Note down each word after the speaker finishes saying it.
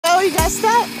Oh, you got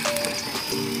stuck?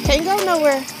 Can't go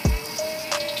nowhere.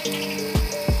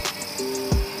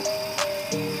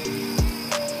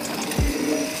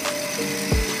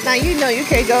 Now you know you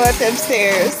can't go up them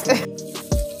stairs.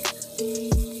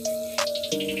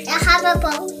 I have a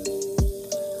bowl.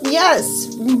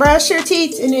 Yes, brush your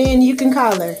teeth and then you can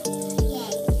call her.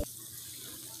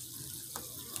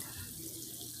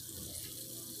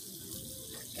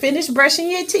 Finish brushing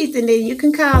your teeth and then you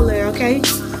can call her, okay?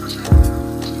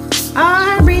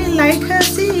 Aubrey like her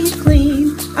teeth clean.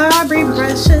 Aubrey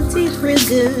brush her teeth real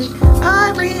good.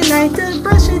 Aubrey like to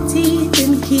brush her teeth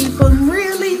and keep them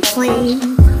really clean.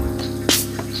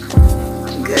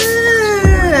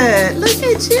 Good. Look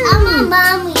at you. I'm a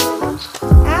mommy.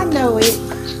 I know it.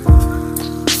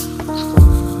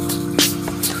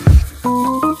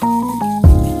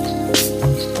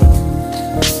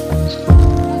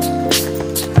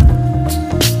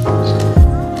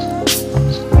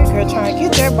 Trying to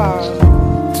get that ball.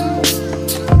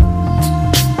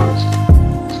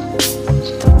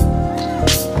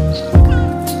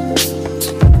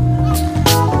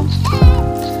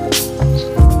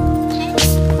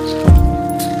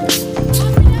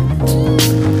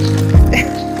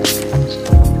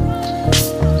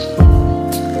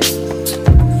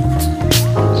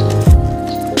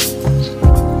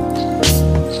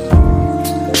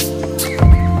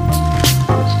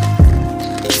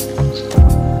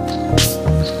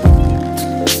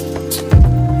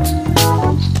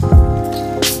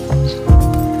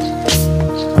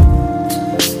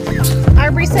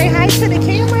 Say hi to the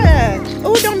camera.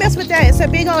 Oh, don't mess with that. It's a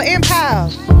big old empire.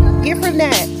 Get from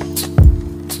that.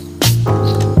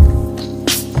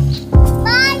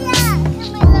 Maya,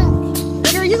 come and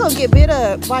look. Girl, you gonna get bit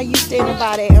up while you standing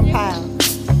by that empire.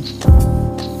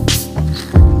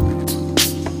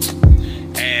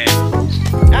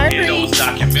 And in those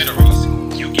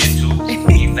documentaries, you get to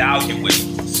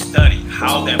evaluate, study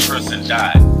how that person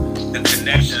died, the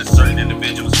connections certain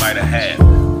individuals might have had.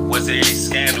 Was there any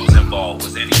scandals involved?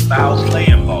 Was there any foul play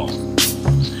involved?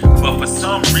 But for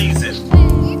some reason,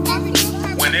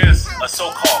 when there's a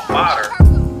so-called martyr,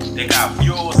 they got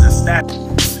mules and statues.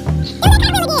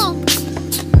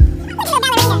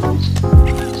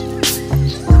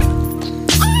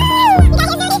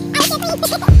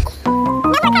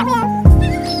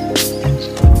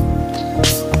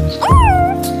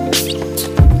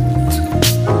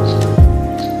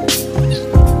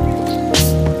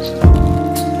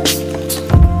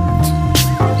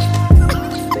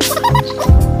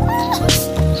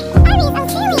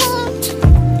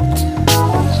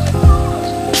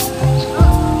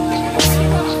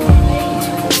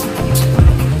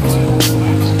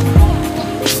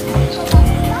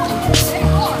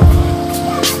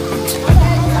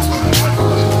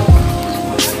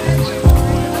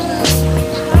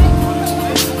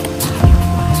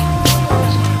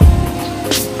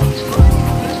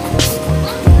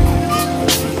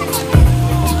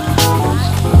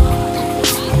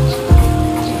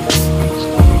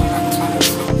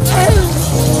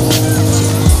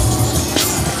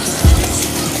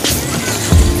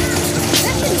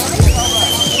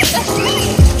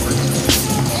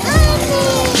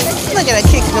 Look at her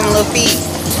kicking them little feet.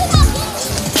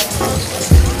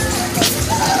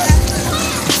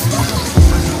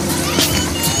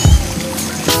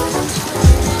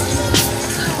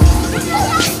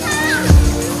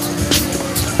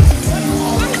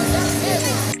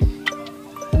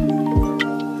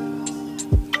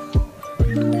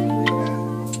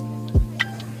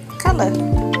 Color.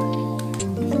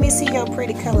 Let me see your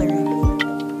pretty coloring.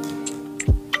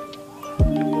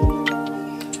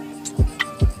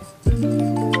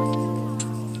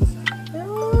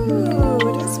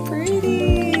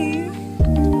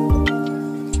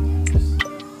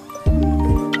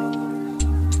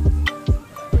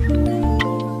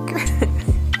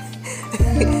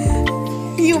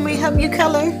 You want me to help you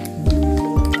color?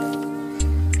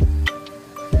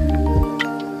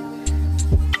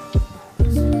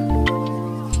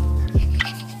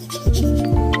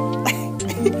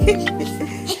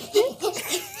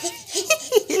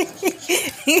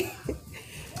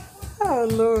 Oh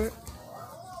Lord.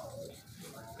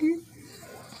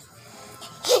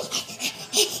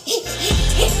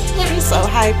 You're so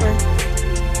hyper.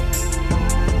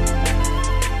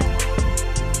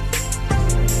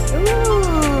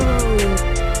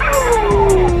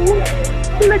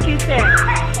 Look at that.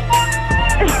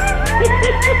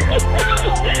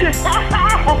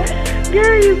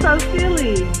 Girl, you're so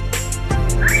silly.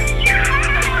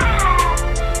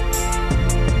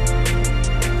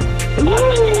 Ooh.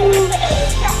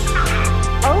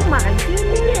 Oh my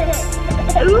goodness.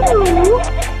 Ooh.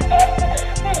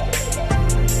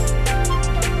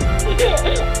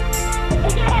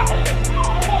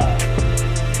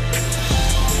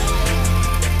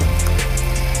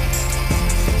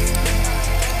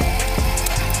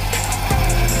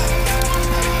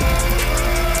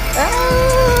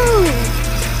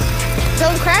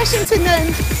 crashing to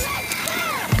nothing.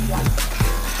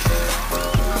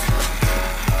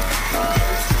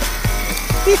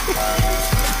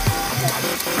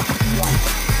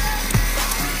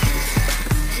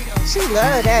 She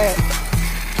love that.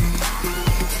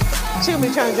 She'll be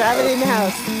trying to drive it in the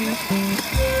house.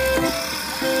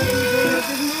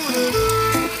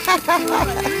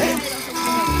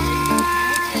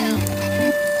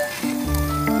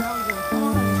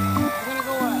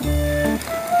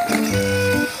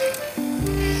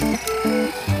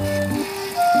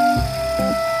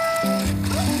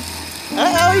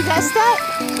 Uh-oh, you got stuck?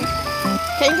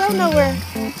 Can't go nowhere.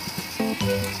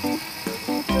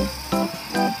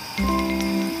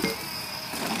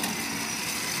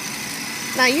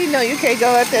 Now you know you can't go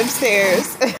up them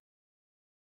stairs.